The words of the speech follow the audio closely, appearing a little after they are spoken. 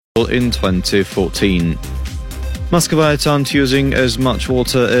in 2014. Muscovites aren't using as much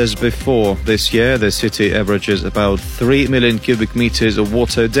water as before. This year, the city averages about 3 million cubic meters of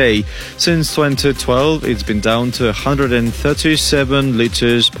water a day. Since 2012, it's been down to 137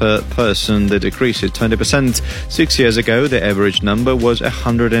 liters per person. The decrease is 20%. 6 years ago, the average number was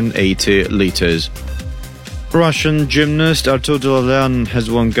 180 liters. Russian gymnast Artur Dalyan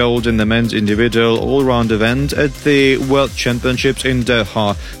has won gold in the men's individual all-round event at the World Championships in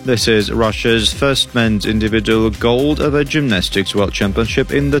Doha. This is Russia's first men's individual gold of a gymnastics World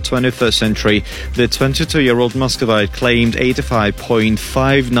Championship in the 21st century. The 22-year-old Muscovite claimed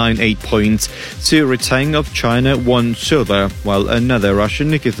 85.598 points. Zhou Riteng of China won silver, while another Russian,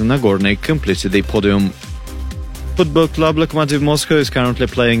 Nikita Nagorny, completed the podium. Football club Lokomotiv Moscow is currently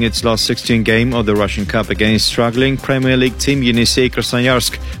playing its last 16 game of the Russian Cup against struggling Premier League team Yenisei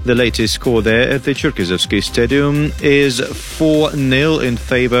Krasnoyarsk. The latest score there at the Cherkizovsky Stadium is 4-0 in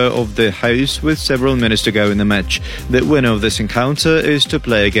favour of the host with several minutes to go in the match. The winner of this encounter is to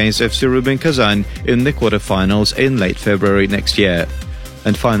play against FC Rubin Kazan in the quarterfinals in late February next year.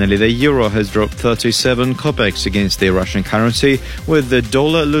 And finally, the euro has dropped 37 kopecks against the Russian currency, with the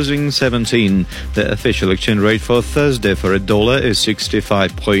dollar losing 17. The official exchange rate for Thursday for a dollar is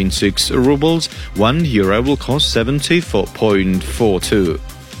 65.6 rubles. 1 euro will cost 74.42.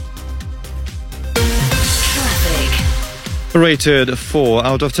 Rated 4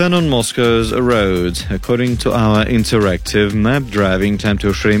 out of 10 on Moscow's roads. According to our interactive map, driving time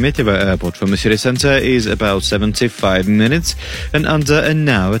to Sheremetyevo Airport from the city centre is about 75 minutes and under an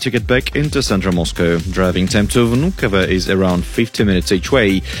hour to get back into central Moscow. Driving time to Vnukovo is around 50 minutes each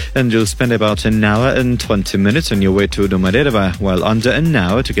way, and you'll spend about an hour and 20 minutes on your way to Domodedovo, while under an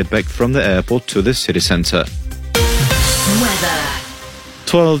hour to get back from the airport to the city centre. Weather.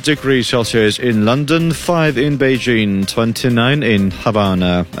 12 degrees Celsius in London, 5 in Beijing, 29 in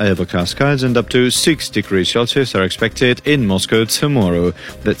Havana. Overcast skies and up to 6 degrees Celsius are expected in Moscow tomorrow.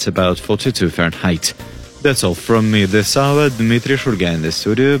 That's about 42 Fahrenheit. That's all from me this hour. Dmitry Shurga in the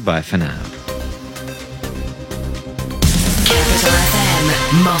studio. Bye for now. Capital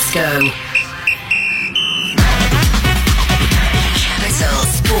FM, Moscow. Capital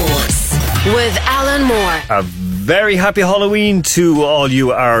Sports with Alan Moore. Very happy Halloween to all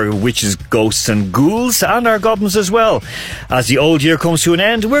you our witches, ghosts and ghouls, and our goblins as well. As the old year comes to an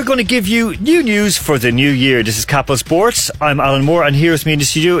end, we're going to give you new news for the new year. This is Capital Sports. I'm Alan Moore, and here with me in the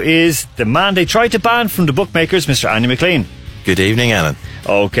studio is the man they tried to ban from the bookmakers, Mr. Andy McLean. Good evening, Alan.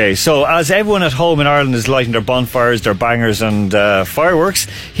 Okay, so as everyone at home in Ireland is lighting their bonfires, their bangers and fireworks,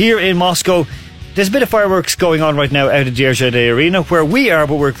 here in Moscow there's a bit of fireworks going on right now out at the Erzhede Arena where we are,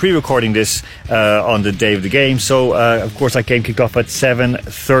 but we're pre-recording this on the day of the game. So, of course, that game kicked off at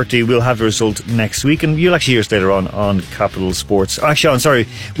 7:30. We'll have the result next week, and you'll actually hear us later on Capital Sports. Actually, I'm sorry,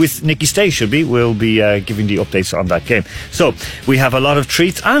 with Nikki Stay, should be. We'll be giving the updates on that game. So, we have a lot of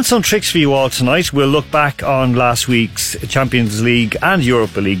treats and some tricks for you all tonight. We'll look back on last week's Champions League and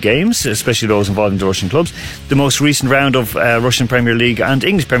Europa League games, especially those involving the Russian clubs, the most recent round of Russian Premier League and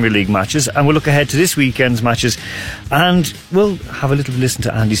English Premier League matches, and we'll look ahead to this weekend's matches, and we'll have a little listen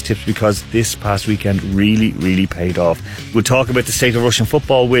to Andy's tips because this past weekend really paid off. We'll talk about the state of Russian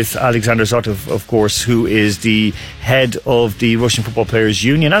football with Alexander Zotov, of course, who is the head of the Russian Football Players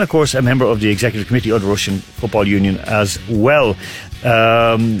Union and of course a member of the executive committee of the Russian Football Union as well.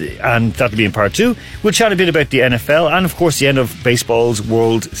 And that'll be in part 2. We'll chat a bit about the NFL and of course the end of baseball's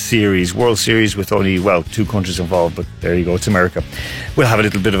World Series with only 2 countries involved, but there you go, it's America. We'll have a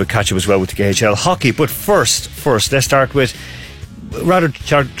little bit of a catch up as well with the KHL hockey, but first let's start with rather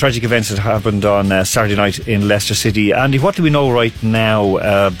tragic events that happened on Saturday night in Leicester City. Andy, what do we know right now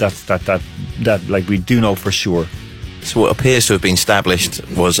that like we do know for sure? So what appears to have been established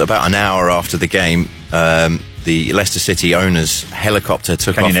was about an hour after the game, the Leicester City owner's helicopter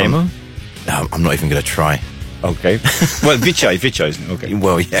took off. Can you name him? No, I'm not even going to try. Okay. Well, Vichai, isn't it? Okay.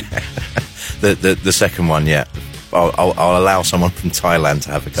 Well, yeah. the second one, yeah. I'll allow someone from Thailand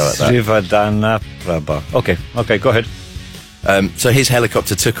to have a go at that. Srivadhanaprabha. Okay, go ahead. So his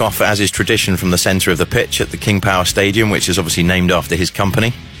helicopter took off, as is tradition, from the centre of the pitch at the King Power Stadium, which is obviously named after his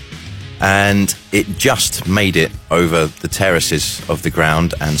company. And it just made it over the terraces of the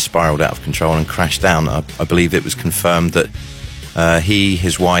ground and spiralled out of control and crashed down. I believe it was confirmed that he,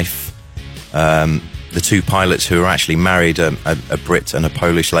 his wife, the 2 pilots who are actually married, a Brit and a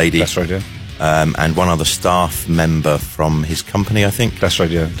Polish lady. That's right, yeah. And one other staff member from his company, I think. That's right,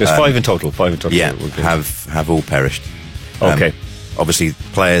 yeah. There's 5 in total. Yeah, have all perished. Okay. Obviously,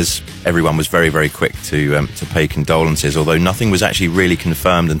 players, everyone was very quick to pay condolences, although nothing was actually really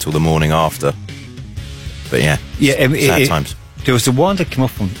confirmed until the morning after. But sad times. There was the one that came up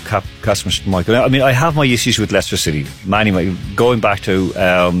from Casper Schmeichel. I mean, I have my issues with Leicester City. Going back to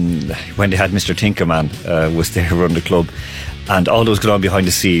when they had Mr. Tinkerman was there running the club, and all those going on behind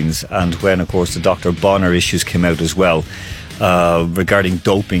the scenes, and when, of course, the Dr. Bonner issues came out as well regarding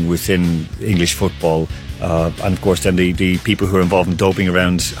doping within English football. And of course then the people who are involved in doping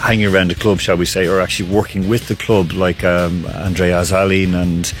hanging around the club, shall we say, are actually working with the club, like Andrea Azzalin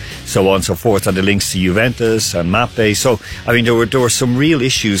and so on and so forth, and the links to Juventus and Mappe. So I mean there were some real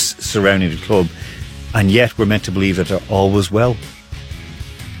issues surrounding the club, and yet we're meant to believe that they're always well.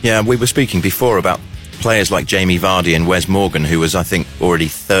 Yeah, we were speaking before about players like Jamie Vardy and Wes Morgan, who was, I think, already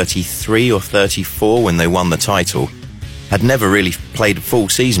 33 or 34 when they won the title, had never really played a full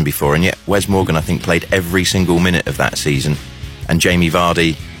season before, and yet Wes Morgan, I think, played every single minute of that season, and Jamie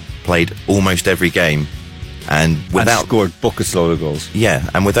Vardy played almost every game, and scored buckets load of goals. Yeah,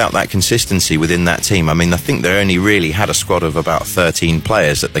 and without that consistency within that team, I mean, I think they only really had a squad of about 13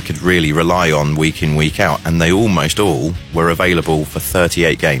 players that they could really rely on week in, week out, and they almost all were available for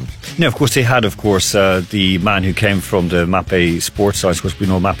 38 games. Now, of course, they had, the man who came from the Mappe sports science. Of course, we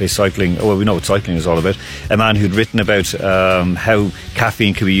know Mappe cycling. Well, we know what cycling is all about. A man who'd written about how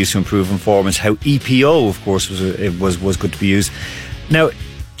caffeine could be used to improve performance, how EPO, of course, was good to be used. Now,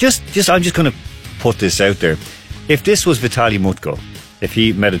 I'm just going to put this out there. If this was Vitaly Mutko, if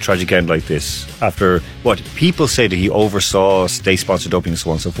he met a tragic end like this, after what people say that he oversaw state-sponsored doping and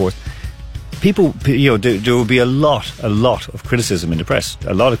so on and so forth, people, there will be a lot of criticism in the press,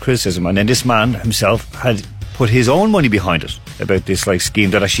 a lot of criticism, and then this man himself had put his own money behind it about this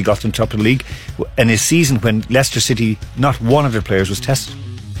scheme that actually got them top of the league in a season when Leicester City, not one of their players was tested.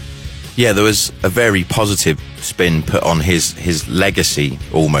 Yeah, there was a very positive spin put on his legacy,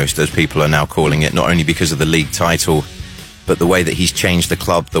 almost, as people are now calling it, not only because of the league title, but the way that he's changed the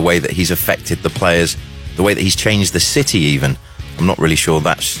club, the way that he's affected the players, the way that he's changed the city even. I'm not really sure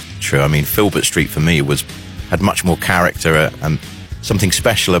that's true. I mean, Filbert Street for me had much more character and something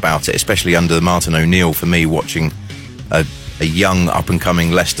special about it, especially under Martin O'Neill, for me, watching a young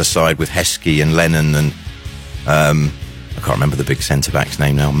up-and-coming Leicester side with Heskey and Lennon and I can't remember the big centre-back's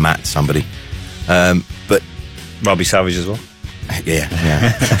name now, Matt somebody, but Robbie Savage as well. Yeah.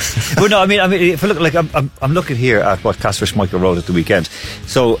 But no, I mean, if I look, I'm looking here at what Kasper Schmeichel wrote at the weekend.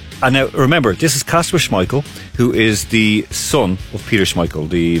 So, and now remember, this is Kasper Schmeichel, who is the son of Peter Schmeichel,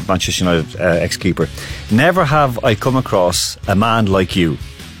 the Manchester United ex-keeper. Never have I come across a man like you,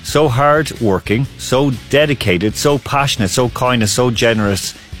 so hard working, so dedicated, so passionate, so kind, and so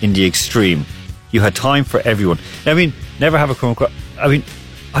generous in the extreme. You had time for everyone. I mean, never have I come across. I mean,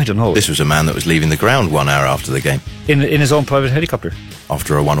 I don't know. This was a man that was leaving the ground 1 hour after the game in his own private helicopter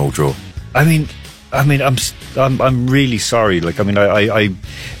after a 1-1 draw. I mean, I'm really sorry. Like, I mean, I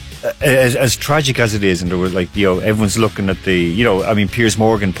as tragic as it is, and there were everyone's looking at the Piers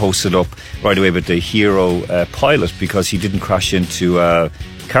Morgan posted up right away about the hero pilot because he didn't crash into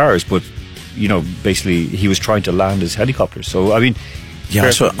cars, but basically he was trying to land his helicopter. So I mean. Yeah,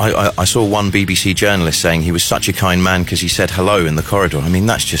 I saw one BBC journalist saying he was such a kind man because he said hello in the corridor. I mean,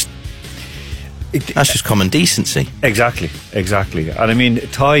 that's just common decency. Exactly. And I mean,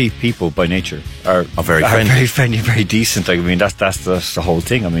 Thai people by nature are very friendly. Very friendly, very decent. I mean, that's the whole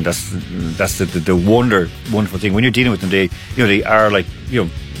thing. I mean, that's the wonderful thing. When you're dealing with them, they are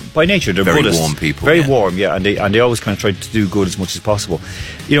by nature they're very Buddhists, warm people, very warm, yeah, and they always kind of try to do good as much as possible.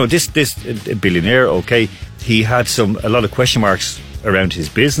 This billionaire, okay, he had a lot of question marks around his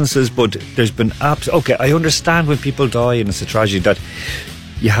businesses, but there's been okay, I understand when people die and it's a tragedy that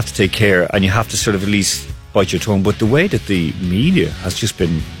you have to take care and you have to sort of at least bite your tongue, but the way that the media has just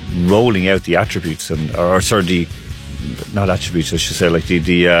been rolling out the attributes not attributes, I should say, like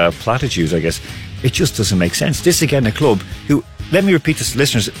the platitudes, I guess, it just doesn't make sense. This again, a club who, let me repeat this to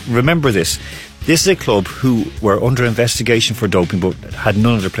listeners, remember this is a club who were under investigation for doping but had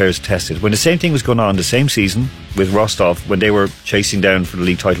none of their players tested. When the same thing was going on the same season with Rostov, when they were chasing down for the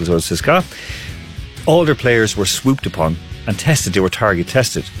league titles with CSKA, all their players were swooped upon and tested. They were target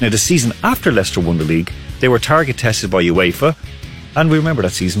tested. Now the season after Leicester won the league, they were target tested by UEFA, and we remember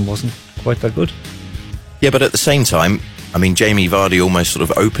that season wasn't quite that good. Yeah, but at the same time, I mean, Jamie Vardy almost sort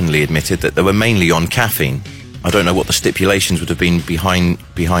of openly admitted that they were mainly on caffeine. I don't know what the stipulations would have been behind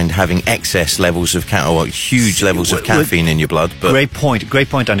having excess levels of huge levels of caffeine in your blood. But great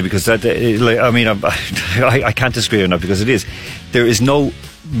point, Andy. Because I can't disagree on that, because it is. There is no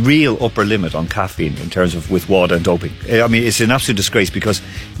real upper limit on caffeine in terms of with WADA and doping. I mean, it's an absolute disgrace because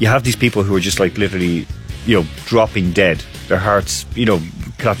you have these people who are just literally, dropping dead. Their hearts,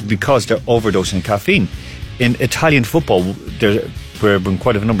 because they're overdosing caffeine. In Italian football, there have been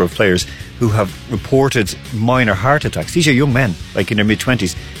quite a number of players who have reported minor heart attacks. These are young men, like in their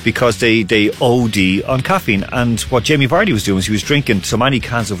mid-20s, because they OD on caffeine. And what Jamie Vardy was doing was he was drinking so many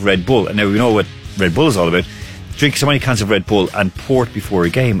cans of Red Bull, and now we know what Red Bull is all about, drinking so many cans of Red Bull and port before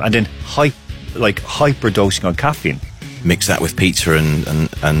a game, and then hyperdosing on caffeine. Mix that with pizza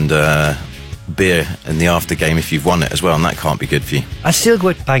and beer in the after game if you've won it as well, and that can't be good for you. I still go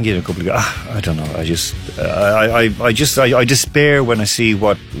out bang in a couple of I don't know. I despair when I see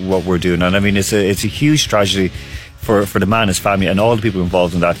what we're doing, and I mean it's a huge tragedy for the man, his family, and all the people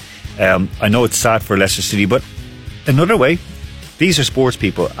involved in that. I know it's sad for Leicester City, but another way, these are sports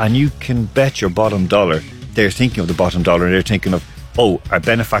people, and you can bet your bottom dollar they're thinking of the bottom dollar, and they're thinking of, our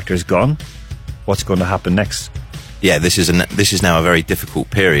benefactor is gone. What's going to happen next? Yeah, this is now a very difficult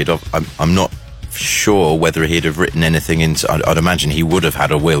period. I'm not sure whether he'd have written anything into. I'd imagine he would have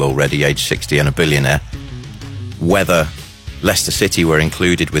had a will already, age 60 and a billionaire. Whether Leicester City were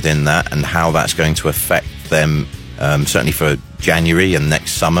included within that and how that's going to affect them, certainly for January and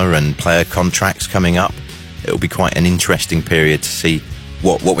next summer and player contracts coming up, it'll be quite an interesting period to see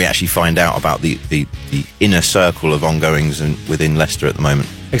what we actually find out about the inner circle of ongoings within Leicester at the moment.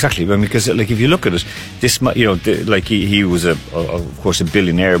 Exactly, because if you look at it, this he was of course a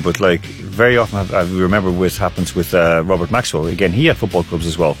billionaire, but very often we remember what happens with Robert Maxwell. Again, he had football clubs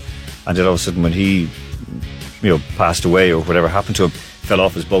as well, and then all of a sudden when he passed away or whatever happened to him, fell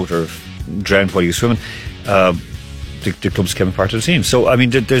off his boat or drowned while he was swimming, the clubs became part of the team. So I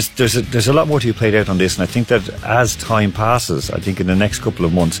mean, there's a lot more to be played out on this, and I think that as time passes, I think in the next couple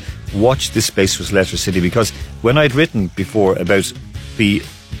of months, watch this space with Leicester City, because when I'd written before about the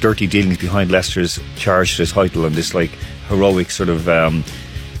dirty dealings behind Leicester's charge to this title and this heroic sort of kind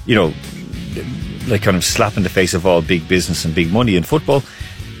of slap in the face of all big business and big money in football,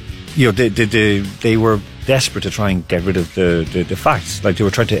 they were desperate to try and get rid of the facts. They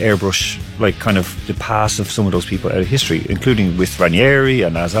were trying to airbrush kind of the past of some of those people out of history, including with Ranieri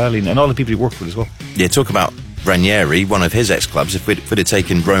and Azali and all the people he worked with as well. Yeah, talk about Ranieri, one of his ex-clubs. If we'd have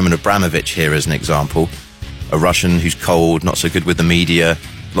taken Roman Abramovich here as an example, a Russian who's cold, not so good with the media,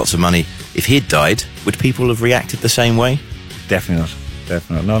 lots of money. If he'd died, would people have reacted the same way? Definitely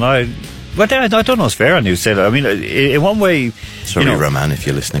not. No. But I don't know. It's fair on you to say that. I mean, in one way. Sorry, Roman, if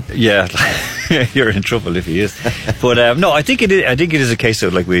you're listening. Yeah, you're in trouble if he is. But no, I think it is a case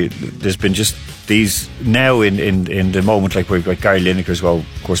of there's been just these now in the moment, where we've got Gary Lineker as well,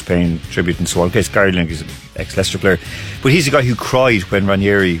 of course, paying tribute and so on. Okay, Gary Lineker is an ex-Leicester player, but he's the guy who cried when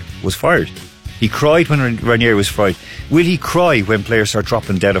Ranieri was fired. He cried when Ranieri was fired. Will he cry when players start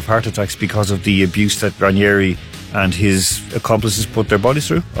dropping dead of heart attacks because of the abuse that Ranieri and his accomplices put their bodies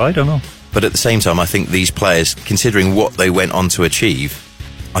through? I don't know. But at the same time, I think these players, considering what they went on to achieve,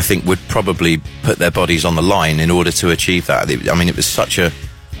 I think would probably put their bodies on the line in order to achieve that. I mean, it was such a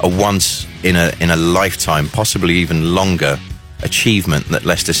once in a lifetime, possibly even longer, achievement that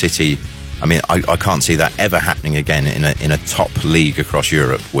Leicester City. I mean, I can't see that ever happening again in a top league across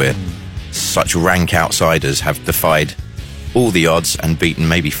Europe, where such rank outsiders have defied all the odds and beaten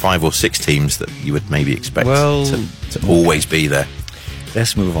maybe 5 or 6 teams that you would maybe expect to always be there.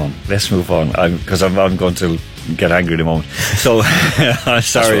 Let's move on, because I'm going to get angry in a moment. So, I'm sorry.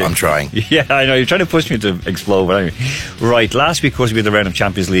 That's what I'm trying. Yeah, I know, you're trying to push me to explode, but anyway. Right, last week, of course, we had the round of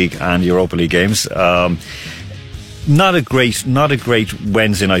Champions League and Europa League games. Not a great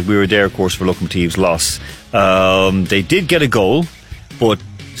Wednesday night. We were there, of course, for Lokomotiv's loss. They did get a goal, but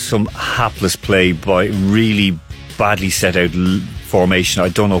some hapless play by really badly set out formation. I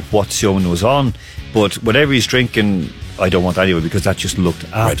don't know what Sion was on, but whatever he's drinking, I don't want anyway, because that just looked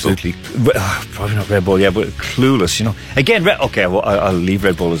absolutely probably not Red Bull, yeah, but clueless, Again, okay, well, I'll leave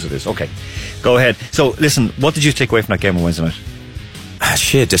Red Bull as it is. Okay, go ahead. So, listen, what did you take away from that game on Wednesday night?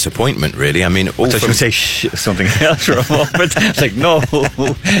 Sheer disappointment, really. I mean, I thought you would say something else for a moment. It's like, no.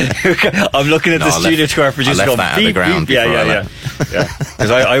 I'm looking at the studio to our producer. I left that at the ground. Yeah.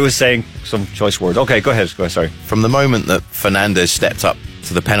 Because I was saying some choice words. Okay, go ahead. Sorry. From the moment that Fernandes stepped up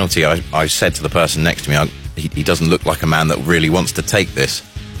to the penalty, I said to the person next to me, he doesn't look like a man that really wants to take this.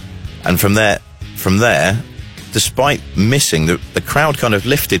 And from there, despite missing, the crowd kind of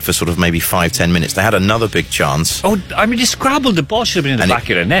lifted for sort of maybe 5-10 minutes. They had another big chance. Oh, I mean, they scrabbled. The ball should have been in the back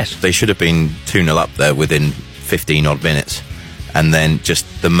of the net. They should have been 2-0 up there within 15 odd minutes. And then just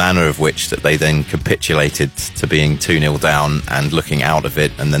the manner of which that they then capitulated to being 2-0 down and looking out of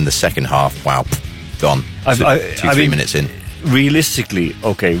it. And then the second half, wow, gone. 2-3 minutes in. Realistically,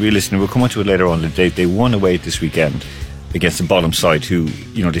 we'll come on to it later on. They won away this weekend against the bottom side, who,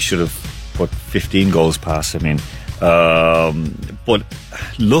 they should have put 15 goals past. I mean, but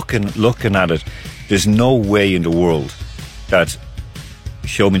looking at it, there's no way in the world that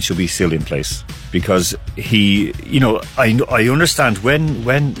Showman should be still in place, because he, I understand when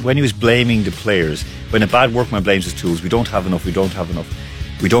he was blaming the players, when a bad workman blames his tools, we don't have enough, we don't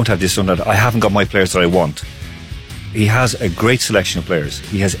have this and that, I haven't got my players that I want. He has a great selection of players.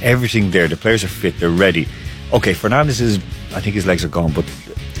 He has everything there. The players are fit, they're ready. Okay, Fernandes I think his legs are gone, but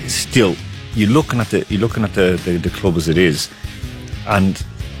still, you're looking at the club as it is, and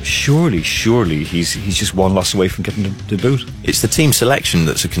surely he's just one loss away from getting the boot. It's the team selection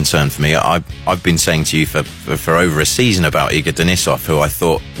that's a concern for me. I've been saying to you for over a season about Igor Denisov, who I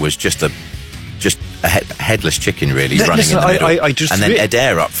thought was just a headless chicken, really, running in the middle. And then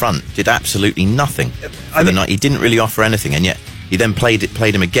Adair up front did absolutely nothing for the night. He didn't really offer anything, and yet he then played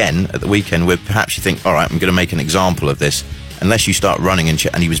him again at the weekend, where perhaps you think, all right, I'm going to make an example of this. Unless you start running and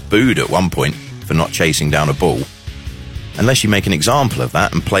he was booed at one point for not chasing down a ball. Unless you make an example of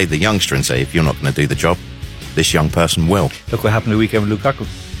that and play the youngster and say, if you're not going to do the job, this young person will. Look what happened the weekend with Lukaku.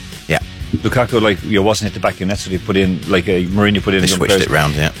 Yeah. Lukaku, wasn't hit the back of your net, so they put in, Mourinho put in... They switched it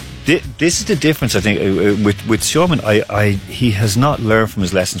round, yeah. This is the difference, I think, with Showman. He has not learned from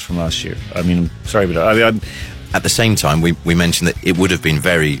his lessons from last year. I mean, I'm sorry, but at the same time, we mentioned that it would have been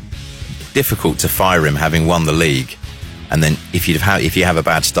very difficult to fire him having won the league. And then if you have a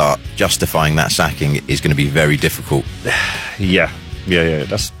bad start, justifying that sacking is going to be very difficult. Yeah.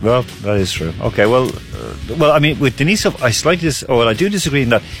 That is true. Okay, well, I mean, with Denisov, I do disagree in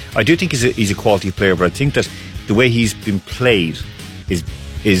that. I do think he's a quality player, but I think that the way he's been played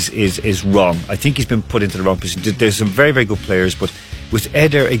is wrong. I think he's been put into the wrong position. There's some very, very good players, but with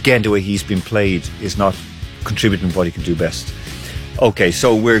Eder, again, the way he's been played is not contributing what he can do best. Okay,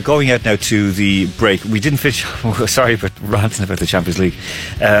 so we're going out now to the break. We didn't finish. Sorry about ranting about the Champions League.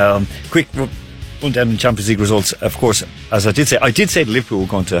 Quick run down the Champions League results. Of course, as I did say Liverpool were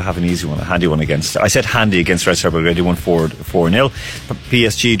going to have an easy one, a handy one against. I said handy against Red Star Belgrade. They won 4-0.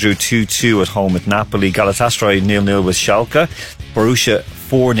 PSG drew 2-2 at home at Napoli. Galatasaray 0-0 with Schalke. Borussia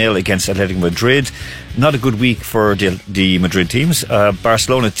 4-0 against Atletico Madrid. Not a good week for the Madrid teams.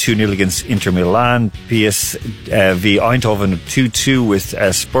 Barcelona 2-0 against Inter Milan. PSV Eindhoven 2-2 with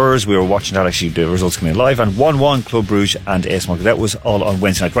Spurs. We were watching that, actually, the results coming live. And 1-1 Club Brugge and AS Monaco. That was all on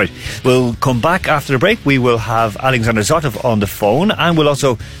Wednesday night. Right, we'll come back after the break. We will have Alexander Zotov on the phone, and we'll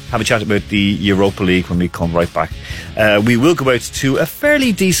also have a chat about the Europa League when we come right back. We will go out to a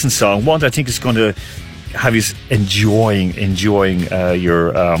fairly decent song, one that I think is going to have you enjoying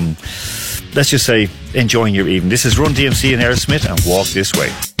your let's just say enjoying your evening. This is Run DMC and Aerosmith and Walk This Way.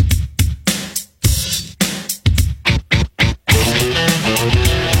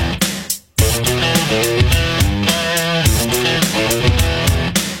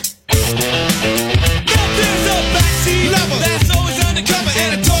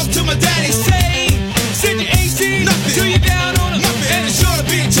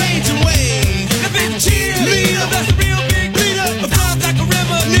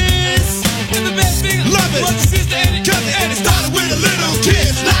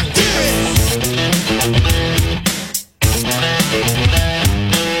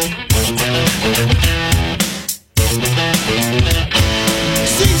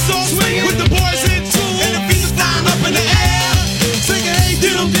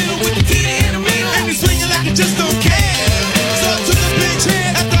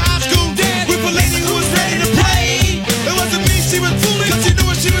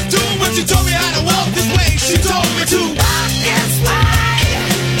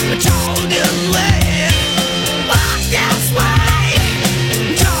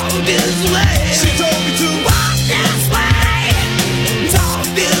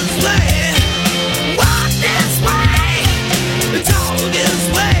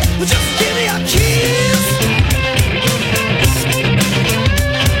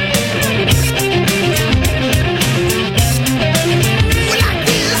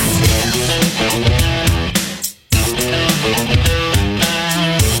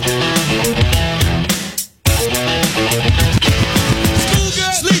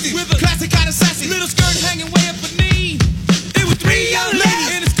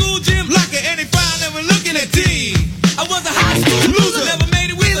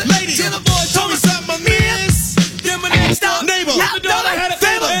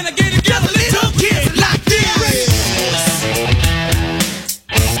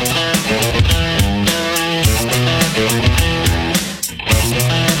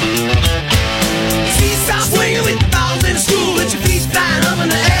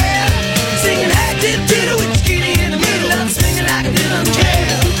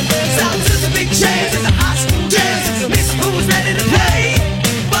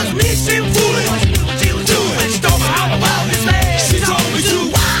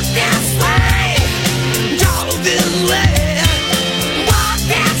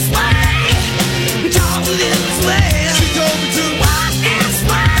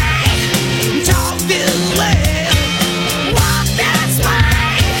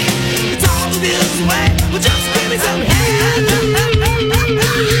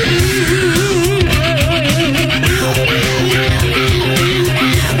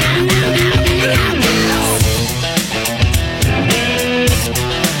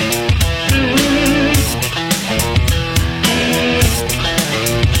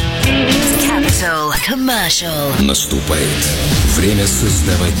 Commercial. Наступает время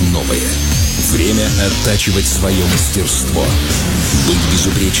создавать новое. Время оттачивать свое мастерство. Быть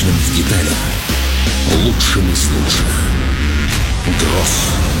безупречным в деталях. Лучшим из лучших.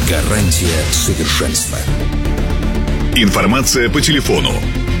 Гросс. Гарантия совершенства. Информация по телефону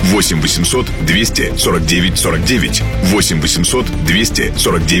 8 800 249 49 8 800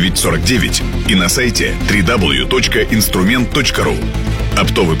 249 49 и на сайте www.instrument.ru.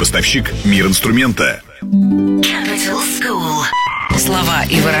 Оптовый поставщик «Мир инструмента». Capital School. Слова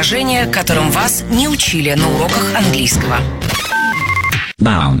и выражения, которым вас не учили на уроках английского.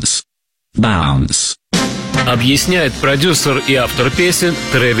 Bounce. Bounce. Объясняет продюсер и автор песен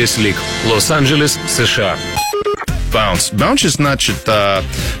Трэвис Лик, Лос-Анджелес, США. Bounce. Bounce значит,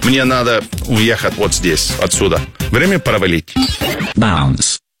 мне надо уехать вот здесь, отсюда. Время провалить.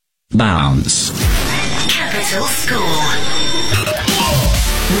 Bounce. Bounce. Capital School.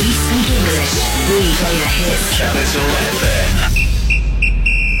 We speak English. We play the hits.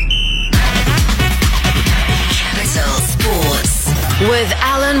 Capital Sports with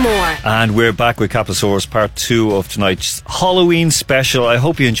Alan Moore. And we're back with Capital Source, part 2 of tonight's Halloween special. I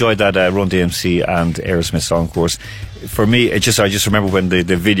hope you enjoyed that Run DMC and Aerosmith song, of course. For me, I just remember when the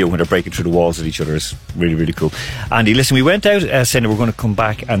video when they're breaking through the walls at each other is really, really cool. Andy, listen, we went out saying we're going to come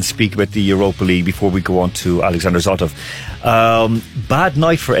back and speak about the Europa League before we go on to Alexander Zotov. Bad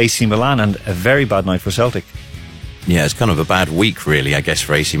night for AC Milan and a very bad night for Celtic. Yeah, it's kind of a bad week, really, I guess,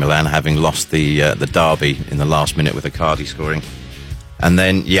 for AC Milan, having lost the derby in the last minute with Icardi scoring. And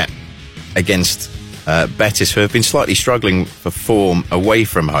then, against Betis, who have been slightly struggling for form away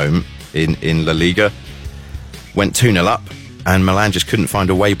from home in La Liga, went 2-0 up, and Milan just couldn't find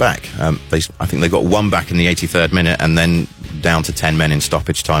a way back. I think they got one back in the 83rd minute, and then down to 10 men in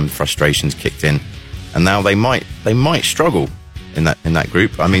stoppage time. Frustrations kicked in, and now they might struggle in that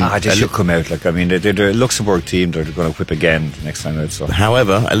group. I mean, they should come out. They're a Luxembourg team. They're going to whip again next time out. So.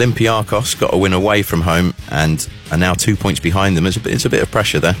 However, Olympiacos got a win away from home and are now 2 points behind them. It's a bit of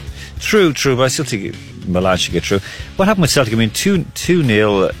pressure there. True, but I still think Milan should get through. What happened with Celtic? I mean,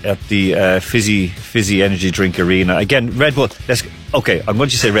 2-0 at the fizzy energy drink arena. Again, Red Bull. I'm going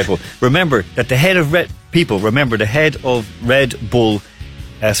to say Red Bull. Remember that the head of Red Bull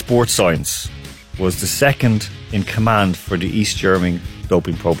sports science was the second in command for the East German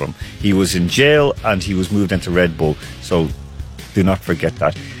doping problem. He was in jail and he was moved into Red Bull. So do not forget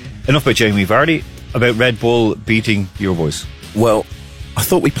that. Enough about Jamie Vardy. About Red Bull beating your boys. Well, I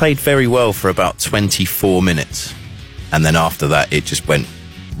thought we played very well for about 24 minutes. And then after that, it just went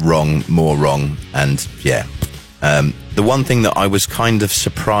wrong, more wrong. And the one thing that I was kind of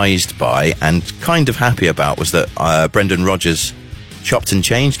surprised by and kind of happy about was that Brendan Rodgers chopped and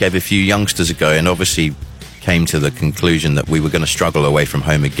changed, gave a few youngsters a go, and obviously came to the conclusion that we were going to struggle away from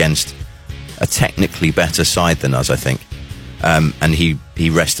home against a technically better side than us, I think. And he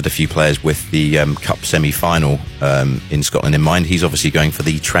rested a few players with the Cup semi-final in Scotland in mind. He's obviously going for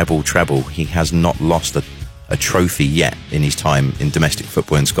the treble. He has not lost a trophy yet in his time in domestic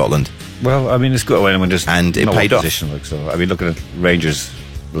football in Scotland. Well, I mean, it's good when there's and it no paid opposition. I mean, looking at Rangers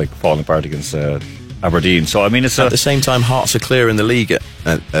falling apart against Aberdeen. So I mean, it's at the same time, Hearts are clear in the league at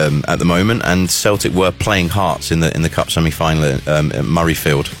the moment, and Celtic were playing Hearts in the Cup semi-final at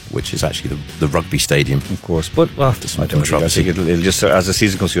Murrayfield, which is actually the rugby stadium, of course. But I think it'll just, as the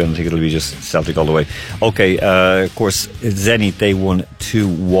season goes through, I think it'll be just Celtic all the way. Okay, of course, Zenit, they won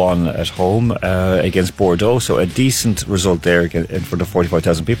 2-1 at home against Bordeaux, so a decent result there for the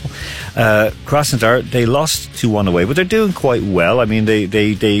 45,000 people. Krasnodar, they lost 2-1 away, but they're doing quite well. I mean,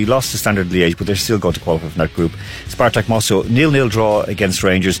 they lost to Standard Liège, but they're still going to qualify from that group. Spartak Moscow 0-0 draw against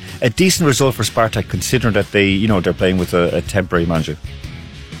Rangers. A decent result for Spartak, considering that they're playing with a temporary manager.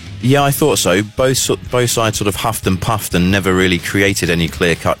 Yeah, I thought so. Both sides sort of huffed and puffed and never really created any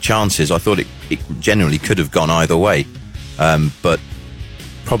clear-cut chances. I thought it generally could have gone either way, but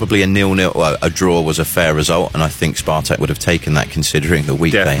probably a 0-0, a draw was a fair result, and I think Spartak would have taken that considering the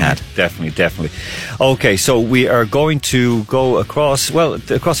week they had. Definitely. Okay, so we are going to go across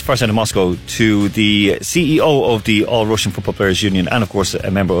the far side of Moscow to the CEO of the All Russian Football Players Union and, of course,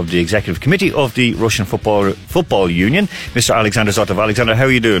 a member of the Executive Committee of the Russian Football Union, Mr. Alexander Zotov. Alexander, how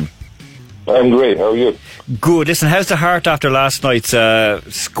are you doing? I'm great. How are you? Good. Listen, how's the heart after last night's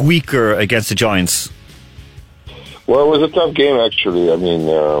squeaker against the Giants? Well, it was a tough game, actually. I mean,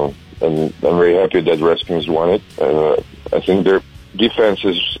 and I'm very happy that Redskins won it. I think their defense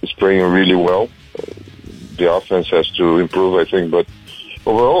is playing really well. The offense has to improve, I think, but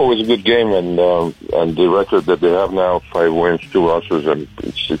overall it was a good game, and the record that they have now, 5 wins, 2 losses, and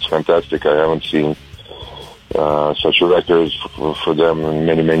it's fantastic. I haven't seen such a record for them in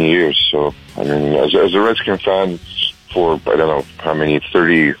many, many years. So, I mean, as a Redskins fan for, I don't know how many,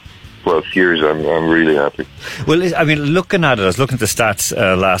 30 plus years, I'm really happy. Well, I mean, looking at it, I was looking at the stats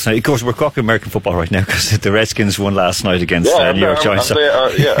last night. Of course, we're talking American football right now because the Redskins won last night against New York Giants. Of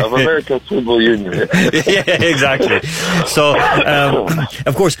American Football Union. Yeah, exactly. So,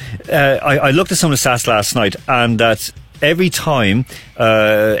 of course, I looked at some of the stats last night, and that every time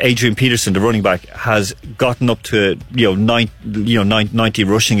Adrian Peterson, the running back, has gotten up to 90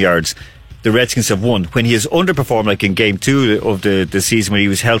 rushing yards, the Redskins have won. When he has underperformed, like in game 2 of the season, when he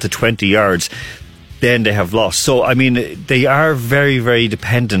was held to 20 yards, then they have lost. So, I mean, they are very, very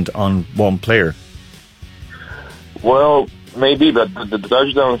dependent on one player. Well, maybe, but the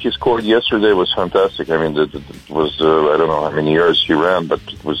touchdown he scored yesterday was fantastic. I mean, it was, I don't know how many yards he ran, but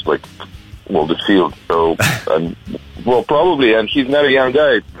it was like, well, the field. So, well, probably, and he's not a young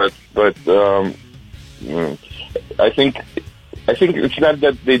guy, but I think it's not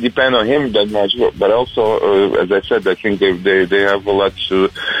that they depend on him that much, but also, as I said, I think they have a lot to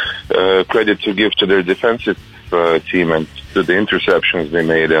credit to give to their defensive team and to the interceptions they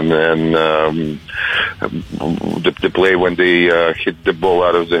made, and the play when they hit the ball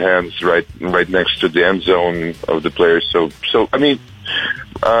out of the hands right next to the end zone of the players. So I mean,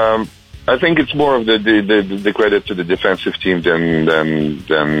 I think it's more of the credit to the defensive team than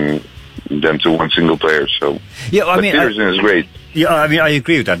to one single player. So yeah, I mean, Peterson is great. Yeah, I mean, I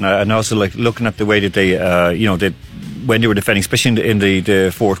agree with that, and also like looking at the way that they, when they were defending, especially in the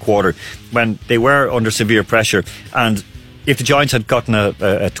fourth quarter, when they were under severe pressure, and if the Giants had gotten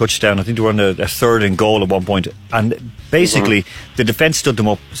a touchdown, I think they were on a third and goal at one point, and basically the defence stood them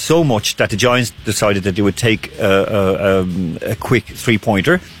up so much that the Giants decided that they would take a quick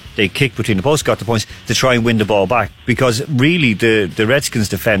 3-pointer. They kicked between the posts, got the points to try and win the ball back, because really the Redskins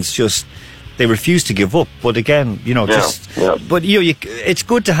defence just, they refuse to give up. But again, but it's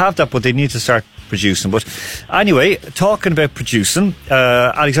good to have that, but they need to start producing. But anyway, talking about producing,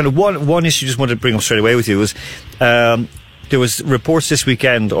 Alexander, one issue I just wanted to bring up straight away with you was there was reports this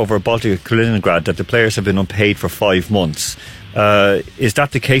weekend over Baltic Kaliningrad that the players have been unpaid for 5 months. Is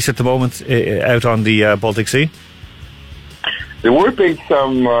that the case at the moment out on the Baltic Sea? They were paid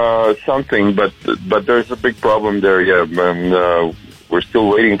something, but there's a big problem there. Yeah, and we're still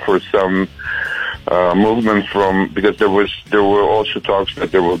waiting for some movement because there were also talks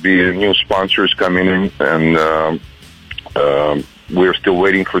that there will be new sponsors coming in, and we're still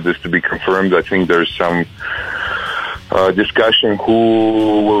waiting for this to be confirmed. I think there's some discussion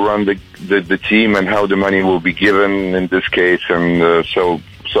who will run the team and how the money will be given in this case, and so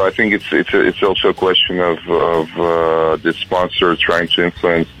I think it's also a question of the sponsor trying to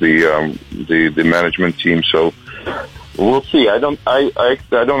influence the management team. So we'll see. I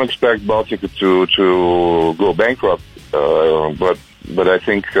don't expect Baltic to go bankrupt, but I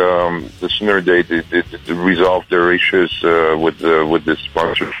think the sooner they resolve their issues with the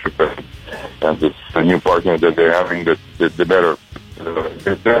sponsorship and the new partner that they're having, the better.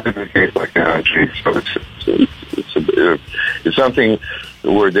 It's not the case like actually. So it's something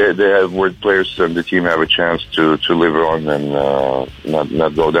where where players and the team have a chance to live on and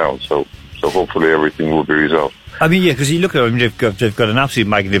not go down. So hopefully everything will be resolved. I mean, yeah, because you look at it, they've got an absolutely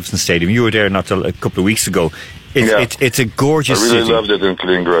magnificent stadium. You were there not till a couple of weeks ago. It's a gorgeous city. I really loved it in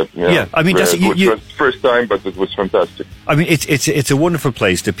Kaliningrad. Yeah, I mean, that's it was first time, but it was fantastic. I mean, it's a wonderful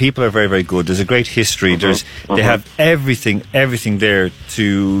place. The people are very, very good. There's a great history. They have everything there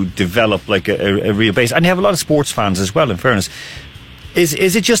to develop like a real base, and they have a lot of sports fans as well. In fairness,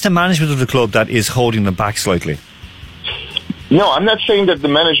 is it just the management of the club that is holding them back slightly? No, I'm not saying that the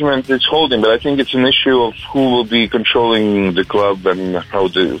management is holding, but I think it's an issue of who will be controlling the club and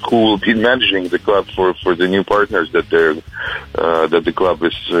who will be managing the club for the new partners that the club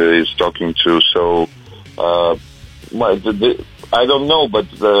is talking to. So I don't know, but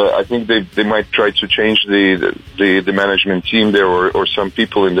I think they might try to change the management team there or some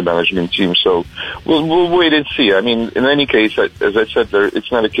people in the management team. So we'll wait and see. I mean, in any case, as I said,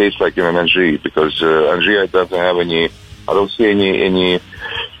 it's not a case like in Angers, because Angers doesn't have any. I don't see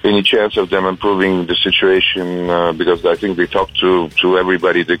any chance of them improving the situation because I think they talked to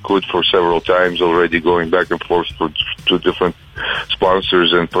everybody they could for several times already, going back and forth to different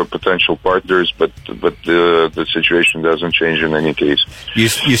sponsors and for potential partners, but the situation doesn't change in any case. You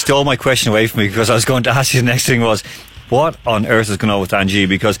stole my question away from me, because I was going to ask you, the next thing was, what on earth is going on with Angers?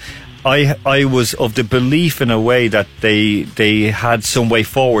 Because I was of the belief in a way that they had some way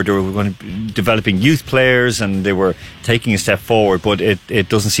forward. They were going to be developing youth players and they were taking a step forward, but it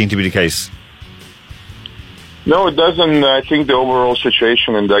doesn't seem to be the case. No, it doesn't. I think the overall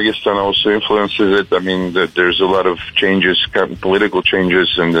situation in Dagestan also influences it. I mean, there's a lot of changes, political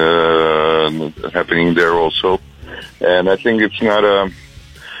changes, and happening there also. And I think it's not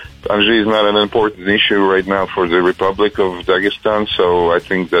Anzhi is not an important issue right now for the Republic of Dagestan. So I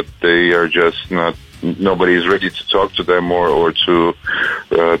think that they are just not. Nobody is ready to talk to them or to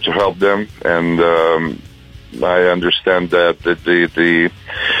help them. And I understand that the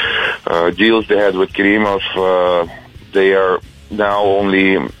deals they had with Kerimov, they are now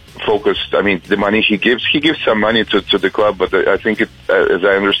only focused. I mean, the money he gives some money to the club, but I think as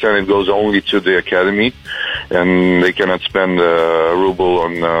I understand, it goes only to the academy, and they cannot spend a ruble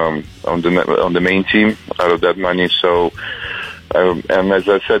on the main team out of that money. So, and as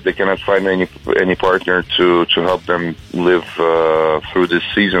I said, they cannot find any partner to help them live through this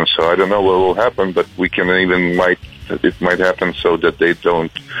season. So I don't know what will happen, but it might happen so that they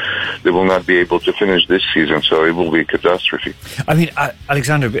will not be able to finish this season, so it will be a catastrophe. I mean,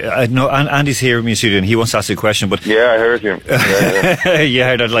 Alexander, no, Andy's here in the studio and he wants to ask you a question, but... Yeah, I heard him. Yeah. You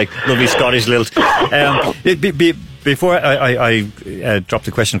heard that, like, lovely Scottish lilt. Before I drop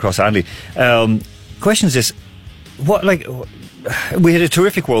the question across to Andy, question is this, we had a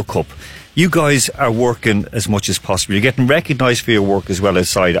terrific World Cup. You guys are working as much as possible. You're getting recognised for your work as well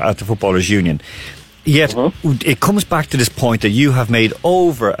outside at the Footballers Union. Yet it comes back to this point that you have made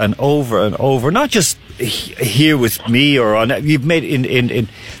over and over and over, not just here with me or on, you've made in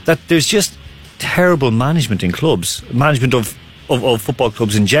that there's just terrible management in clubs, management of football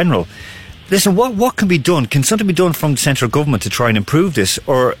clubs in general. Listen, what can be done? Can something be done from the central government to try and improve this,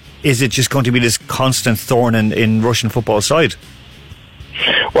 or is it just going to be this constant thorn in Russian football side?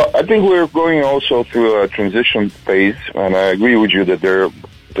 Well, I think we're going also through a transition phase, and I agree with you that the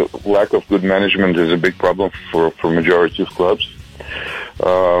lack of good management is a big problem for majority of clubs.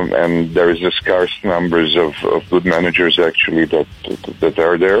 And there is a scarce numbers of good managers actually that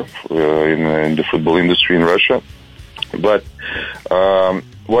are there in the football industry in Russia. But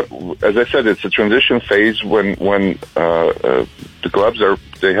as I said, it's a transition phase when the clubs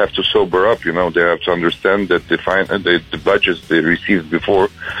they have to sober up. You know, they have to understand that the budgets they received before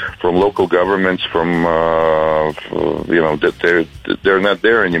from local governments, that they're not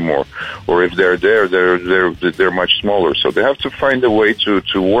there anymore, or if they're there, they're much smaller. So they have to find a way to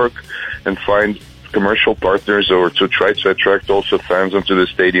work and find commercial partners, or to try to attract also fans onto the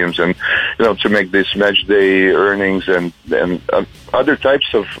stadiums, and to make this match day earnings and other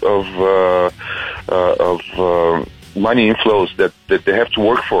types of money inflows that they have to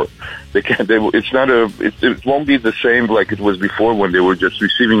work for. It won't be the same like it was before when they were just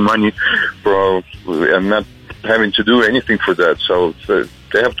receiving money from and not having to do anything for that. So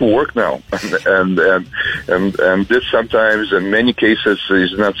they have to work now, and this sometimes, in many cases,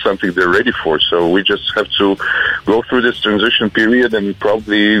 is not something they're ready for. So we just have to go through this transition period, and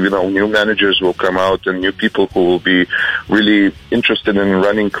probably new managers will come out and new people who will be really interested in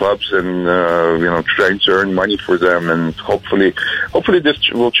running clubs and trying to earn money for them, and hopefully this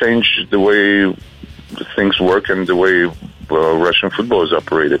will change the way things work and the way Russian football is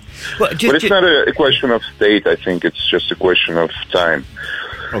operated. But it's not a question of state. I think it's just a question of time.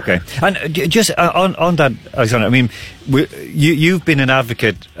 Okay, and just on that, Alexander, I mean, you've been an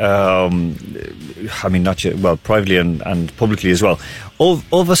advocate, privately and publicly as well,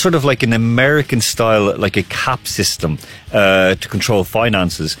 of a sort of like an American style, like a cap system to control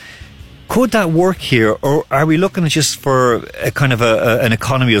finances. Could that work here, or are we looking at just for a kind of an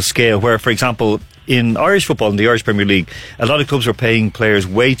economy of scale where, for example, in Irish football, in the Irish Premier League, a lot of clubs were paying players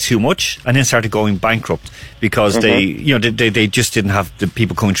way too much and then started going bankrupt because they just didn't have the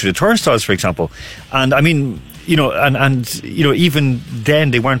people coming through the turnstiles, for example. And I mean, even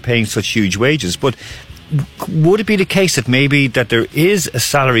then they weren't paying such huge wages. But would it be the case that maybe that there is a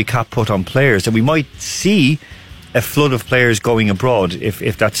salary cap put on players, that we might see a flood of players going abroad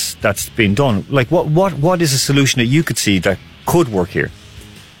if that's been done? Like, what is a solution that you could see that could work here?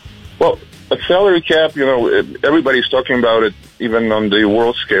 Well, a salary cap, everybody's talking about it, even on the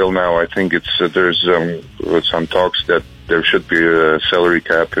world scale now. I think there's some talks that there should be a salary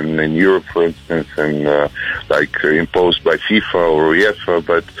cap in Europe, for instance, and imposed by FIFA or UEFA.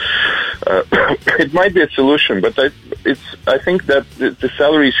 But it might be a solution. But I think that the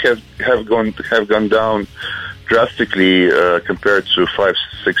salaries have gone down drastically compared to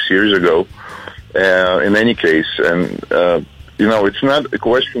 5-6 years ago. In any case, and it's not a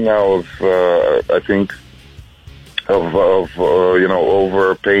question now of I think of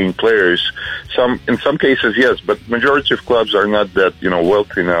overpaying players. In some cases, yes, but majority of clubs are not that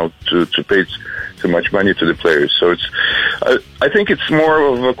wealthy now to pay too much money to the players. So I think it's more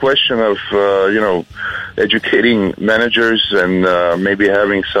of a question of educating managers and maybe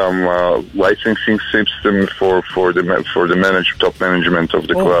having some licensing system for the top management of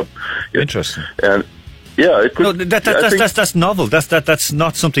the club. Interesting. And yeah, it could, that's novel. That's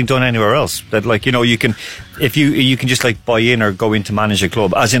not something done anywhere else. That you can, if you can just buy in or go in to manage a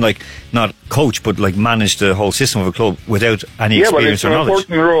club, as in not coach, but manage the whole system of a club without any experience or knowledge. Yeah, but it's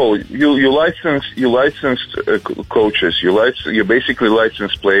an important role. You license coaches. You basically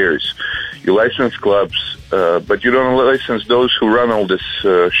license players. You license clubs, but you don't license those who run all this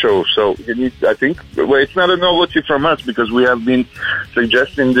show. So I think it's not a novelty from us, because we have been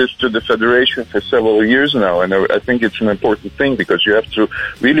suggesting this to the federation for several years now, and I think it's an important thing, because you have to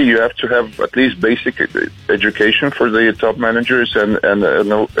have at least basic education for the top managers and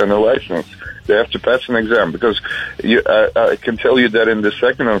a license. They have to pass an exam, because I can tell you that in the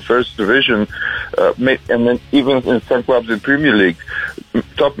second and first division, and then even in some clubs in Premier League,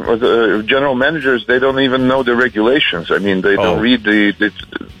 top general managers, they don't even know the regulations. I mean, they don't read the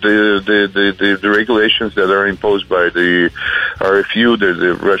regulations that are imposed by the RFU,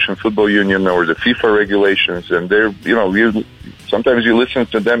 the Russian Football Union, or the FIFA regulations, and sometimes you listen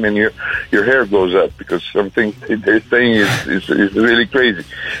to them and your hair goes up, because something they're saying is really crazy.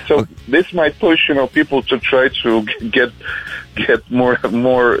 So this might push people to try to get more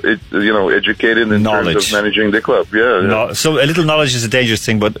educated in knowledge. terms of managing the club. Yeah. So a little knowledge is a dangerous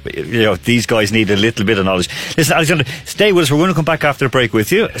thing, but these guys need a little bit of knowledge. Listen, Alexander, stay with us. We're going to come back after the break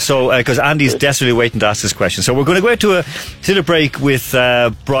with you. So because Andy's desperately waiting to ask this question, so we're going to go out to a break with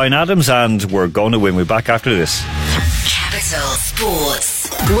Brian Adams, and we're going to win. We're back after this. Capital Sports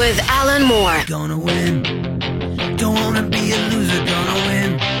with Alan Moore. Gonna win. Don't wanna be a loser. Gonna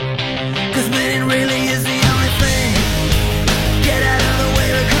win. 'Cause winning really is the only thing. Get out of the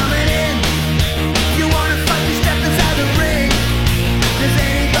way, we're coming in. You wanna fight, you step inside the ring. Does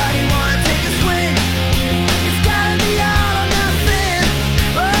anybody wanna take a swing? It's gotta be all or nothing.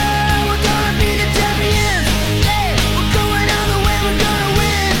 Oh, we're gonna be the champions. Yeah, we're going all the way, we're gonna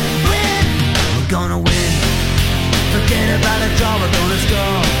win. We're gonna win. Forget about a draw, we're gonna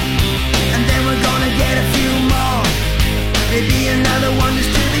score. And then we're gonna get a few more. Maybe another one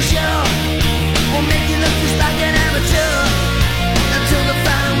just to be sure. We'll make you look just like an amateur. Until the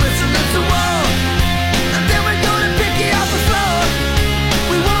final whistle hits the wall. And then we're gonna pick you off the floor.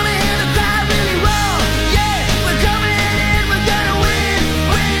 We wanna hear the crowd really roar. Yeah, we're coming in, we're gonna win.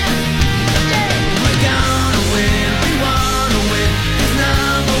 Yeah, we're gonna win, we wanna win. 'Cause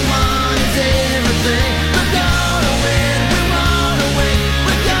number one is everything. We're gonna win, we wanna win.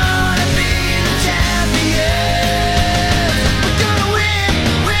 We're gonna be the champions. We're gonna win.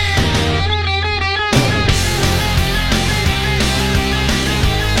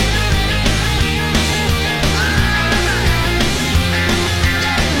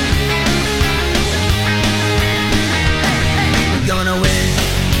 We're gonna win.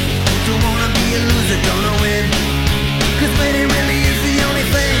 Don't wanna be a loser, gonna win. 'Cause winning really is the only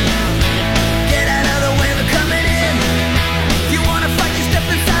thing. Get out of the way, we're coming in. If you wanna fight, you step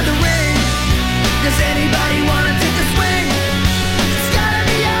inside the ring. Does anybody wanna take a swing? It's gotta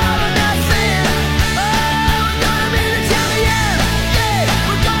be all or nothing. Oh, we're gonna be the champion. Yeah,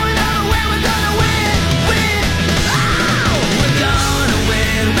 we're going all the way, we're gonna win. Oh, we're gonna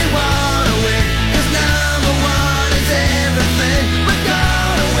win, we wanna win. 'Cause number one is everything. We're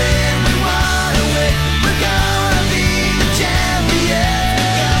gonna win, we wanna win. We're gonna be the champions.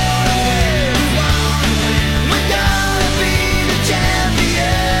 We're gonna win, we wanna win. We're gonna be the champions.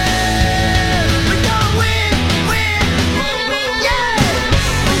 We're gonna win, yeah.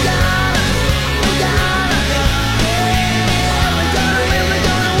 We're gonna win, we're gonna win, we're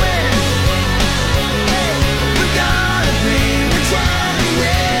gonna win. We're gonna be the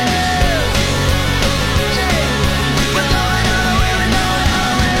champions. We're going all the way, we're going all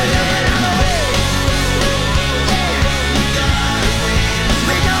the way, we're going all the way.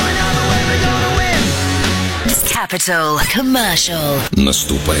 We're going all the way, we're gonna win. Capital Commercial.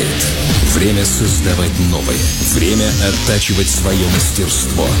 Наступает время создавать новое. Время оттачивать свое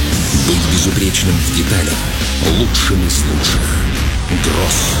мастерство. Быть безупречным в деталях. Лучшим из лучших.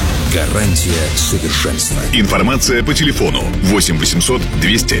 Гросс. Гарантия совершенства. Информация по телефону 8 800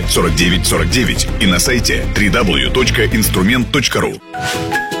 249 49 и на сайте www.instrument.ru.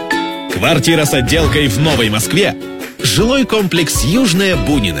 Квартира с отделкой в Новой Москве. Жилой комплекс «Южная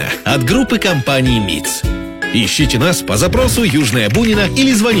Бунина» от группы компаний «МИЦ». Ищите нас по запросу «Южная Бунина»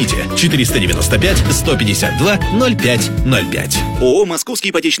 или звоните 495-152-0505. ООО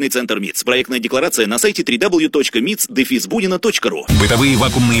 «Московский ипотечный центр МИЦ». Проектная декларация на сайте www.mitz-bunina.ru. Бытовые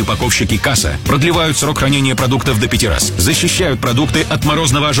вакуумные упаковщики «Касса» продлевают срок хранения продуктов до 5 раз, защищают продукты от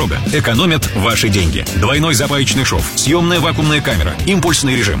морозного ожога, экономят ваши деньги. Двойной запаечный шов, съемная вакуумная камера,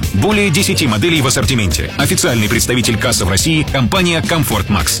 импульсный режим. Более 10 моделей в ассортименте. Официальный представитель «Касса» в России – компания «Комфорт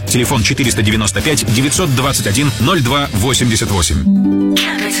Макс». Телефон 495-921-02-88.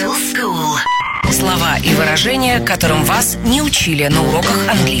 Capital School. Слова и выражения, которым вас не учили на уроках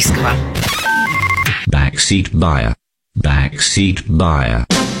английского. Backseat buyer. Backseat buyer.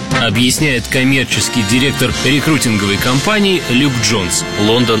 Объясняет коммерческий директор рекрутинговой компании Люк Джонс,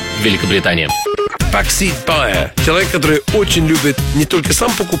 Лондон, Великобритания. Backseat buyer. Человек, который очень любит не только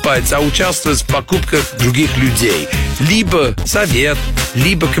сам покупать, а участвовать в покупках других людей. Либо совет,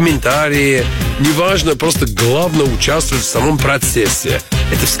 либо комментарии. Неважно, просто главное участвовать в самом процессе.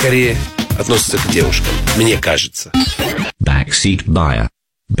 Это скорее относится к девушкам, мне кажется. Backseat buyer.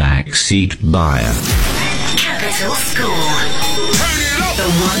 Backseat buyer. Capital School. The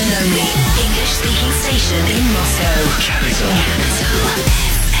one and only English-speaking station in Moscow. Capital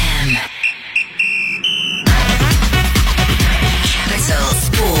FM. Capital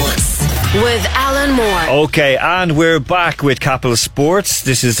Sports with Alan Moore. Okay, and we're back with Capital Sports.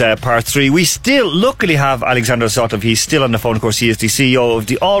 This is part 3. We still luckily have Alexander Zotov. He's still on the phone. Of course, he is the CEO of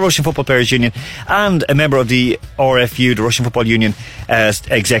the All Russian Football Players Union and a member of the RFU, the Russian Football Union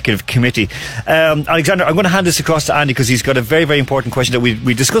Executive Committee. Alexander, I'm going to hand this across to Andy because he's got a very, very important question that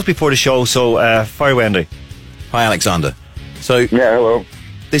we discussed before the show. So, fire away, Andy. Hi, Alexander. So, yeah, hello.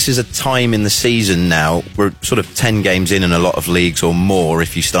 This is a time in the season now, we're sort of 10 games in a lot of leagues or more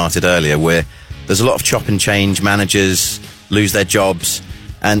if you started earlier, where there's a lot of chop and change, managers lose their jobs,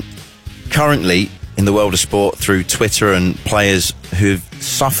 and currently in the world of sport through Twitter and players who've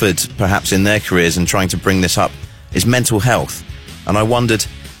suffered perhaps in their careers and trying to bring this up is mental health. And I wondered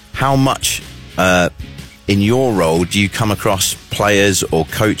how much in your role do you come across players or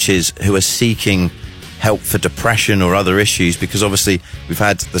coaches who are seeking help for depression or other issues, because obviously we've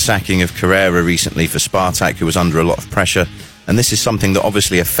had the sacking of Carrera recently for Spartak, who was under a lot of pressure, and this is something that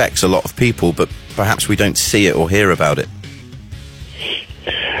obviously affects a lot of people, but perhaps we don't see it or hear about it.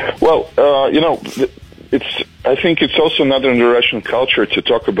 Well, I think it's also not in the Russian culture to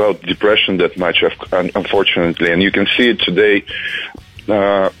talk about depression that much, unfortunately, and you can see it today.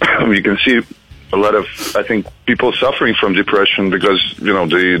 You can see a lot of, I think, people suffering from depression because,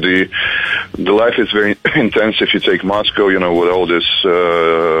 the life is very intense. If you take Moscow, with all this,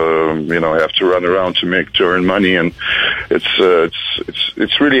 have to run around to earn money, and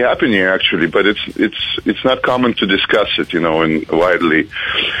it's really happening actually, but it's not common to discuss it, and widely.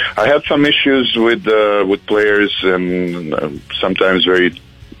 I had some issues with players and sometimes very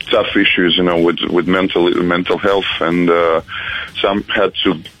tough issues, with mental health, and some had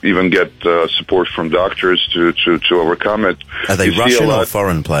to even get support from doctors to overcome it. Are they Russian or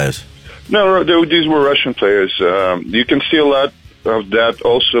foreign players? No, these were Russian players. You can see a lot of that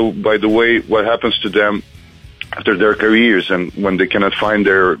also by the way what happens to them after their careers and when they cannot find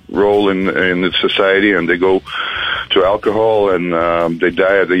their role in the society and they go to alcohol and they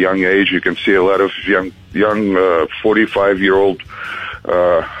die at a young age. You can see a lot of young 45-year-old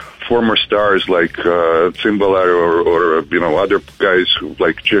former stars like Tsimbalar or other guys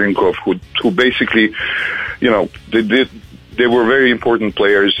like Cherenkov who basically they were very important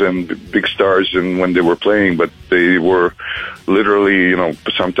players and big stars and when they were playing, but they were literally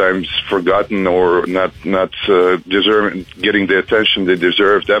sometimes forgotten or not deserving getting the attention they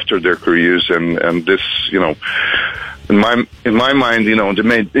deserved after their careers, and this in my mind,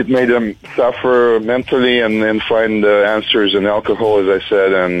 it made them suffer mentally and find answers in alcohol, as I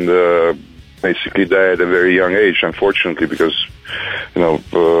said, and basically die at a very young age, unfortunately, because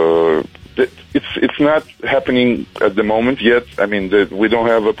it's not happening at the moment yet. I mean, we don't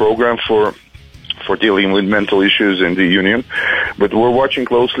have a program for dealing with mental issues in the union, but we're watching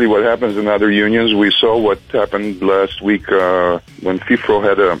closely what happens in other unions. We saw what happened last week when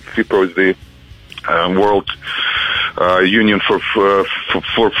FIFPro is the World Union for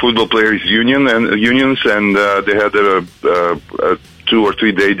Football Players Unions, and they had a 2 or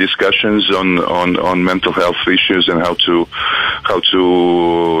 3 day discussions on mental health issues and how to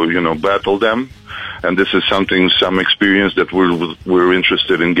battle them. And this is some experience that we're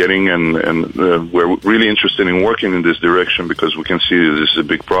interested in getting, and we're really interested in working in this direction because we can see this is a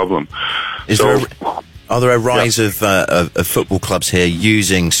big problem. Are there a rise of football clubs here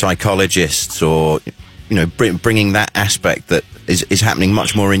using psychologists or bringing that aspect that is happening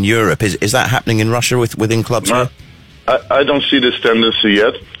much more in Europe. Is that happening in Russia within clubs? I don't see this tendency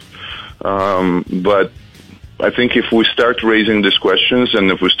yet, but I think if we start raising these questions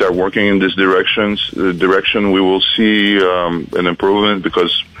and if we start working in this direction, we will see an improvement,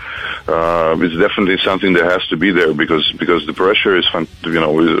 because it's definitely something that has to be there, because the pressure is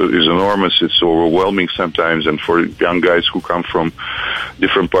enormous. It's overwhelming sometimes, and for young guys who come from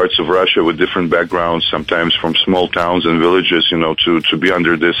different parts of Russia with different backgrounds, sometimes from small towns and villages, to be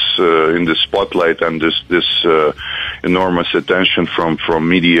under this in this spotlight and this enormous attention from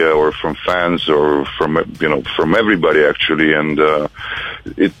media or from fans or from everybody actually, and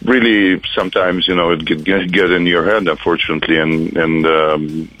it really sometimes it get in your head, unfortunately,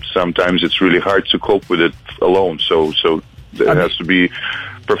 and sometimes it's really hard to cope with it alone. So there has to be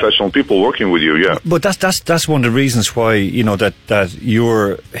professional people working with you. Yeah, but that's one of the reasons why that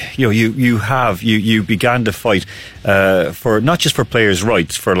you began to fight for not just for players'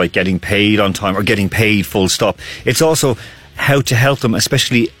 rights, for like getting paid on time or getting paid full stop. It's also how to help them,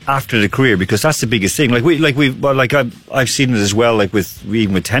 especially after the career, because that's the biggest thing. I've seen it as well, like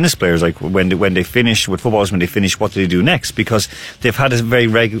even with tennis players, like when they finish with footballers, when they finish, what do they do next? Because they've had a very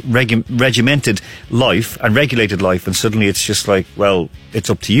regimented life and regulated life, and suddenly it's just like, well, it's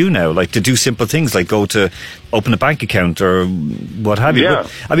up to you now, like to do simple things like go to open a bank account or what have you. Yeah,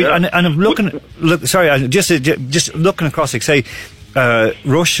 but, and I'm just looking across, like say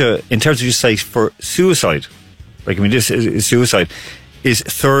Russia, in terms of just say for suicide. This is suicide is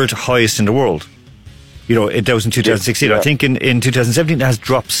third highest in the world. It was in 2016. Yeah. I think in 2017 it has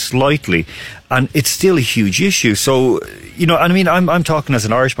dropped slightly, and it's still a huge issue. So, I'm talking as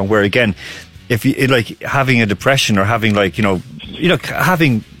an Irishman, where again, if you like having a depression or having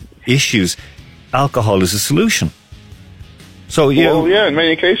having issues, alcohol is a solution. So, in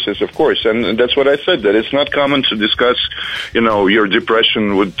many cases, of course, and that's what I said, that it's not common to discuss, your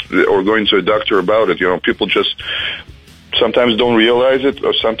depression or going to a doctor about it. People just sometimes don't realize it,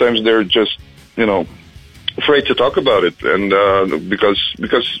 or sometimes they're just, afraid to talk about it, and because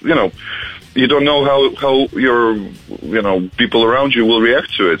you don't know how your people around you will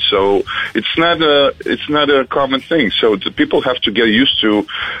react to it. So it's not a common thing. So the people have to get used to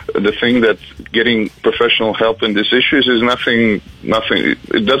the thing that getting professional help in these issues is nothing.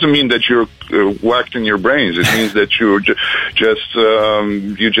 It doesn't mean that you're whacked in your brains. It means that you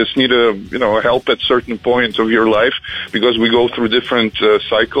just need a help at certain points of your life, because we go through different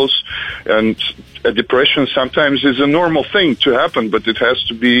cycles, and a depression sometimes is a normal thing to happen, but it has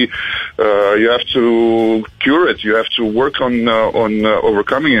to be. You have to cure it. You have to work on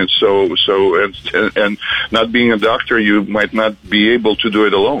overcoming it. So and not being a doctor, you might not be able to do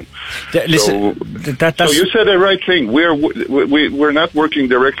it alone. Listen, so you said the right thing. We're not working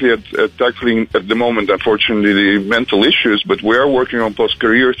directly at tackling at the moment, unfortunately, the mental issues, but we are working on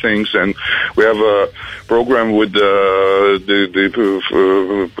post-career things, and we have a program with our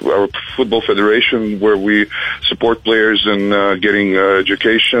football federation where we support players in getting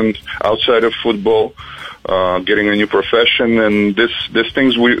education outside of football, getting a new profession, and these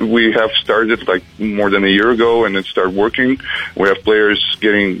things we have started like more than a year ago, and it started working. We have players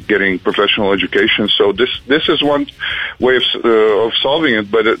getting professional education. So this is one way of solving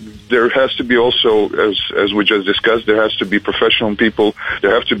it, but there has to be also, as we just discussed, there has to be professional people.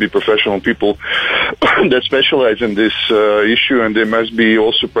 There have to be professional people that specialize in this issue, and they must be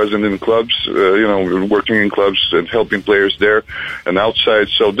also present in clubs. Working in clubs and helping players there and outside.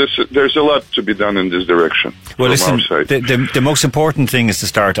 So there's a lot to be done in this direction. Well, listen, the most important thing is to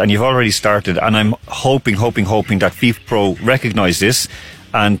start, and you've already started, and I'm hoping that FIFPro recognise this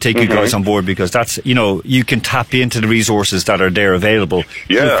and take you guys on board, because that's, you can tap into the resources that are there available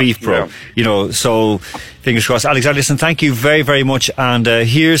through FIFPro. Yeah. So fingers crossed. Alexander, listen, thank you very, very much, and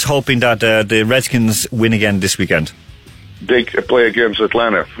here's hoping that the Redskins win again this weekend. They play against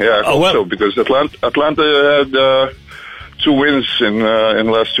Atlanta. Yeah, I hope so, because Atlanta had 2 wins in the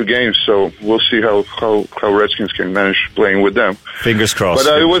last 2 games, so we'll see how Redskins can manage playing with them. Fingers crossed.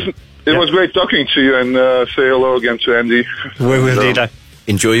 But it was great talking to you, and say hello again to Andy. We will do that.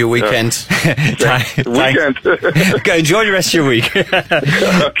 Enjoy your weekend. Weekend. Okay, enjoy the rest of your week.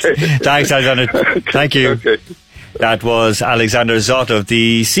 Okay. Thanks, Alexander. Thank you. Okay. That was Alexander Zotov,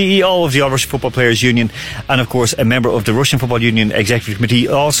 the CEO of the All Russian Football Players Union, and of course a member of the Russian Football Union Executive Committee. He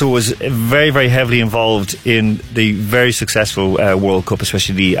also was very, very heavily involved in the very successful World Cup,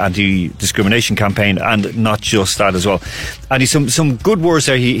 especially the anti-discrimination campaign, and not just that as well. And some good words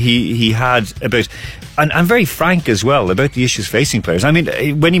there he had about, and very frank as well, about the issues facing players. I mean,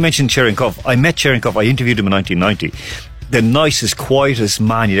 when you mentioned Cherenkov, I met Cherenkov, I interviewed him in 1990. the nicest, quietest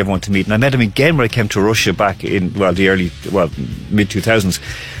man you'd ever want to meet. And I met him again when I came to Russia back in, mid-2000s.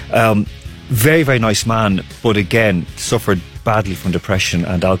 Very, very nice man, but again, suffered badly from depression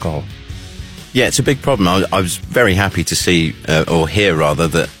and alcohol. Yeah, it's a big problem. I was very happy to see, or hear rather,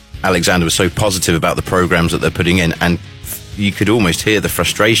 that Alexander was so positive about the programs that they're putting in, and you could almost hear the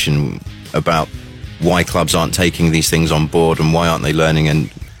frustration about why clubs aren't taking these things on board and why aren't they learning.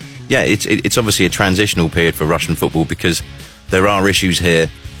 And yeah, it's obviously a transitional period for Russian football, because there are issues here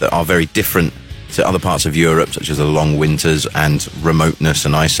that are very different to other parts of Europe, such as the long winters and remoteness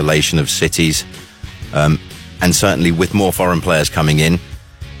and isolation of cities. And certainly with more foreign players coming in,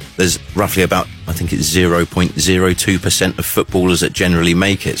 there's roughly about, I think it's 0.02% of footballers that generally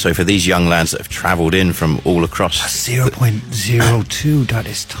make it. So for these young lads that have travelled in from all across... 0.02, that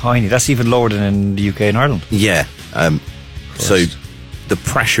is tiny. That's even lower than in the UK and Ireland. Yeah. So the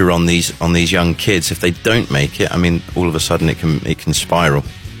pressure on these young kids, if they don't make it, I mean, all of a sudden it can spiral.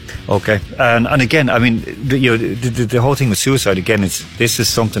 Okay, and again, I mean, the whole thing with suicide, again, this is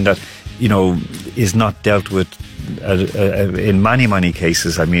something that, is not dealt with in many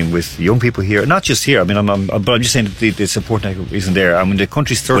cases. I mean, with young people here, not just here. I mean, but I'm just saying that the support network isn't there. I mean, the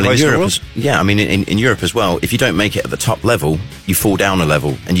country's third highest in the world. Yeah, I mean, in Europe as well, if you don't make it at the top level, you fall down a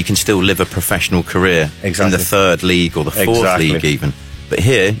level, and you can still live a professional career in the third league or the fourth league even. But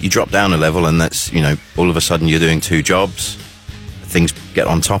here, you drop down a level, and that's, all of a sudden you're doing two jobs. Things get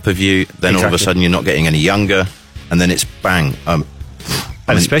on top of you. Then all of a sudden you're not getting any younger, and then it's bang.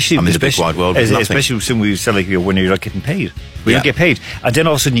 And especially in the big wide world, especially when we say when you're not getting paid, when you get paid, and then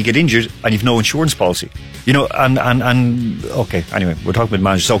all of a sudden you get injured and you've no insurance policy, and okay. Anyway, we're talking about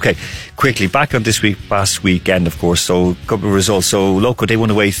managers. Okay, quickly back on this week, past weekend, of course. So a couple of results. So Loco, they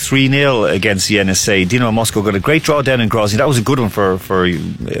won away 3-0 against the NSA. Dinamo Moscow got a great draw down in Grozny. That was a good one for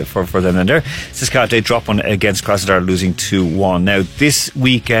them in there. CSKA, they dropped one against Krasnodar, losing 2-1. Now this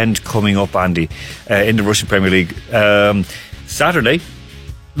weekend coming up, Andy, in the Russian Premier League, Saturday.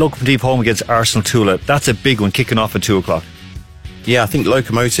 Lokomotiv home against Arsenal Tula. That's a big one, kicking off at 2 o'clock. Yeah, I think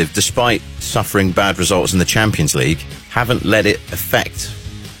Lokomotiv, despite suffering bad results in the Champions League, haven't let it affect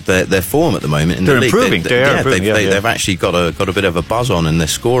their form at the moment in the league. They're improving. They've actually got a bit of a buzz on, and they're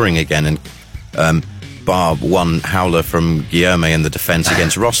scoring again. And bar one howler from Guillaume in the defence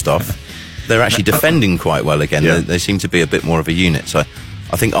against Rostov, they're actually defending quite well again. Yeah. They seem to be a bit more of a unit. So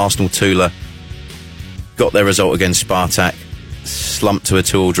I think Arsenal Tula got their result against Spartak, slumped to a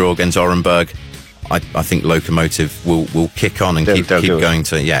 2-2 draw against Orenburg. I think Lokomotiv will kick on and keep going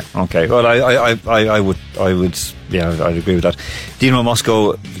to Okay, well, I'd agree with that. Dinamo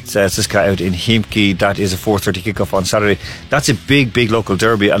Moscow, CSKA out in Khimki. That is a 4:30 kickoff on Saturday. That's a big local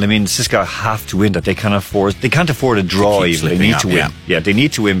derby, and I mean, CSKA have to win that. They can't afford a draw even. They need to win. Yeah, they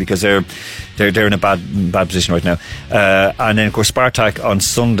need to win because they're in a bad position right now. And then of course Spartak on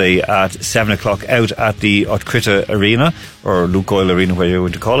Sunday at 7 o'clock out at the Otkrita Arena, or Lukoil Arena, whatever you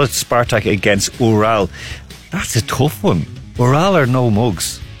want to call it. Spartak against Ural. That's a tough one. Ural are no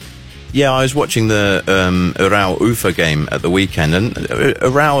mugs. Yeah, I was watching the Ural-Ufa game at the weekend, and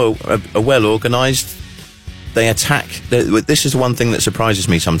Ural are well organised. They attack. This is the one thing that surprises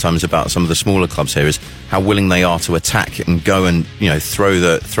me sometimes about some of the smaller clubs here, is how willing they are to attack and go and throw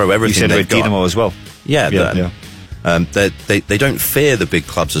everything. You said they've about Dinamo as well. Yeah. They don't fear the big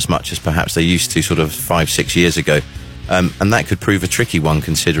clubs as much as perhaps they used to sort of 5-6 years ago. And that could prove a tricky one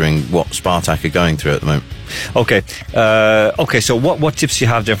considering what Spartak are going through at the moment. Okay, so what tips do you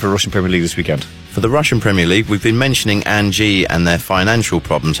have there for Russian Premier League this weekend? For the Russian Premier League, we've been mentioning Anzhi and their financial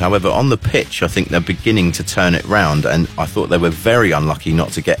problems. However, on the pitch, I think they're beginning to turn it round, and I thought they were very unlucky not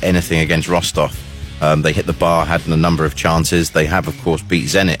to get anything against Rostov. They hit the bar, had a number of chances. They have, of course, beat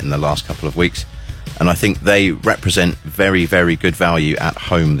Zenit in the last couple of weeks, and I think they represent very, very good value at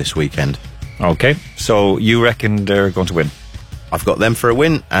home this weekend. Okay, so you reckon they're going to win? I've got them for a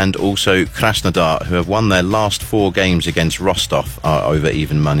win, and also Krasnodar, who have won their last 4 games against Rostov, are over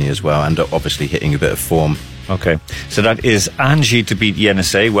even money as well, and are obviously hitting a bit of form. Okay, so that is Anzhi to beat the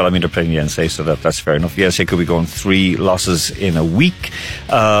NSA. Well, I mean, they're playing the NSA, so that's fair enough. The NSA could be going 3 losses in a week,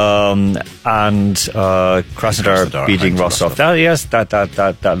 and Krasnodar beating Rostov.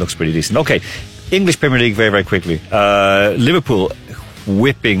 That looks pretty decent. Okay, English Premier League very, very quickly. Liverpool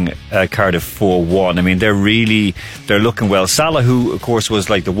whipping Cardiff 4-1. I mean, they're looking well. Salah, who of course was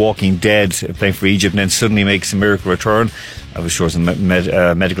like the Walking Dead playing for Egypt, and then suddenly makes a miracle return. I was sure some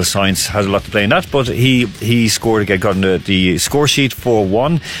medical science has a lot to play in that, but he scored again, got on the score sheet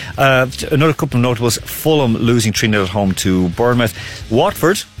 4-1. Another couple of notables: Fulham losing 3-0 at home to Bournemouth.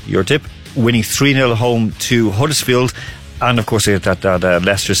 Watford, your tip, winning 3-0 at home to Huddersfield. And of course, that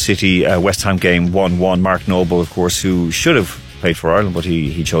Leicester City West Ham game 1-1. Mark Noble, of course, who should have played for Ireland, but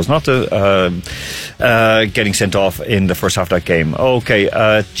he chose not to, getting sent off in the first half of that game. Okay,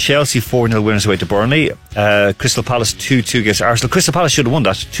 Chelsea 4-0 winners away to Burnley. Crystal Palace 2-2 against Arsenal. Crystal Palace should have won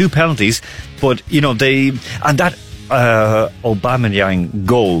that. 2 penalties, but that Aubameyang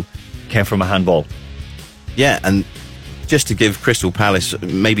goal came from a handball. Yeah, and just to give Crystal Palace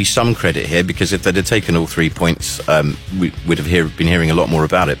maybe some credit here, because if they'd have taken all 3 points, we would have been hearing a lot more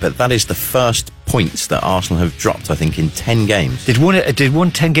about it. But that is the first points that Arsenal have dropped, I think, in 10 games. They'd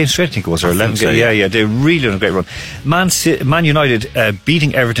won 10 games straight, I think it was, or 11 games. So, yeah, they really on a great run. Man United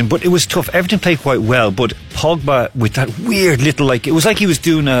beating Everton, but it was tough. Everton played quite well, but Pogba with that weird little, it was like he was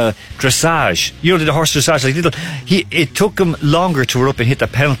doing a dressage. You know, the horse dressage. It took him longer to run up and hit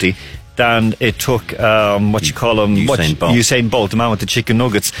that penalty than it took Usain Bolt, the man with the chicken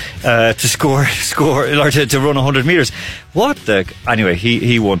nuggets, to score or to run 100 metres. Anyway,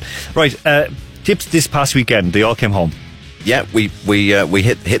 he won. Right, tips this past weekend, they all came home. Yeah, we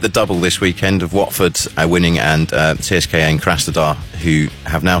hit the double this weekend of Watford winning and CSKA and Krasnodar, who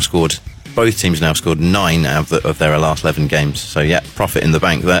have now scored. Both teams now scored 9 out of their last 11 games. So yeah, profit in the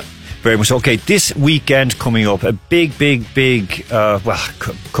bank there. Very much. Okay, this weekend coming up, a big,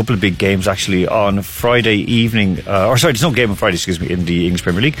 couple of big games actually on Friday evening. There's no game on Friday, in the English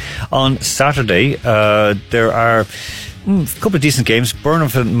Premier League. On Saturday, there are a couple of decent games.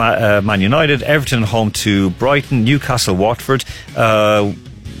 Bournemouth, Man United, Everton home to Brighton, Newcastle, Watford,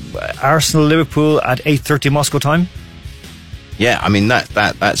 Arsenal, Liverpool at 8:30 Moscow time. Yeah, I mean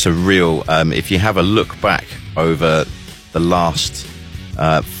that's a real. If you have a look back over the last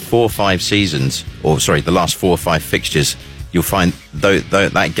 4 or 5 seasons, the last 4 or 5 fixtures, you'll find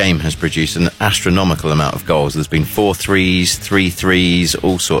that game has produced an astronomical amount of goals. There's been 4-3s, 3-3s,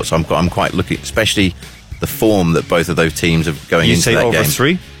 all sorts. I'm quite looking, especially the form that both of those teams are going into that game. You say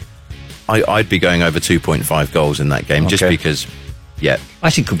over 3? I'd be going over 2.5 goals in that game, just because. Yeah, I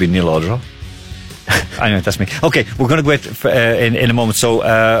think it could be nil or draw. I know, that's me. Okay, we're going to go in a moment. So,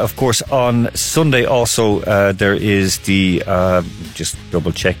 of course, on Sunday also there is the just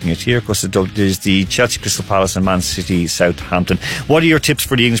double checking it here. Of course, there's the Chelsea Crystal Palace and Man City Southampton. What are your tips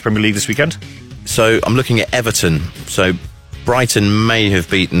for the English Premier League this weekend? So I'm looking at Everton. So Brighton may have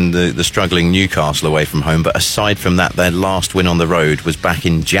beaten the struggling Newcastle away from home, but aside from that, their last win on the road was back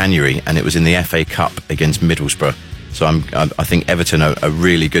in January, and it was in the FA Cup against Middlesbrough. So I think Everton are a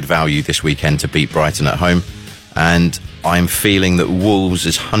really good value this weekend to beat Brighton at home. And I'm feeling that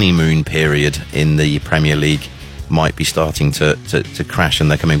Wolves' honeymoon period in the Premier League might be starting to crash, and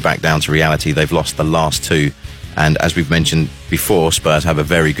they're coming back down to reality. They've lost the last 2. And as we've mentioned before, Spurs have a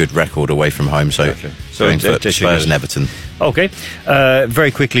very good record away from home. So going for Spurs and Everton. Okay.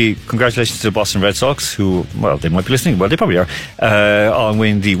 Very quickly, congratulations to the Boston Red Sox, who, well, they might be listening. Well, they probably are. On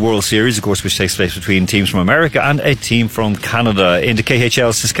winning the World Series, of course, which takes place between teams from America and a team from Canada. In the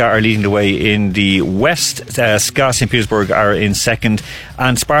KHL, CSKA are leading the way in the West. SKA St. Petersburg are in second.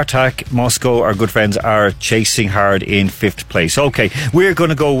 And Spartak Moscow, our good friends, are chasing hard in 5th place. Okay, we're going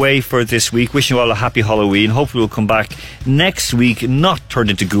to go away for this week. Wishing you all a happy Halloween. Hopefully we'll come back next week, not turned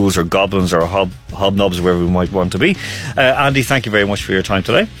into ghouls or goblins or hobnobs, wherever we might want to be. Andy, thank you very much for your time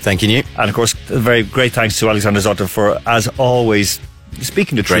today. Thank you. And of course, a very great thanks to Alexander Zotter for, as always,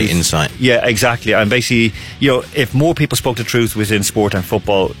 speaking the truth. Great insight. Yeah, exactly. And basically, if more people spoke the truth within sport and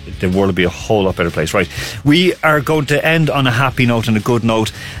football, the world would be a whole lot better place. Right. We are going to end on a happy note and a good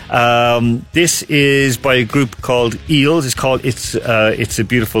note. This is by a group called Eels. It's called It's a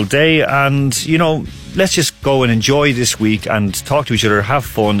Beautiful Day. And, let's just go and enjoy this week and talk to each other, have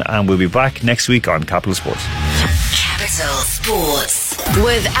fun, and we'll be back next week on Capital Sports. Capital Sports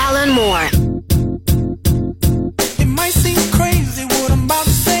with Alan Moore. It might seem crazy what I'm about to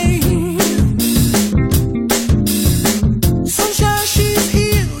say.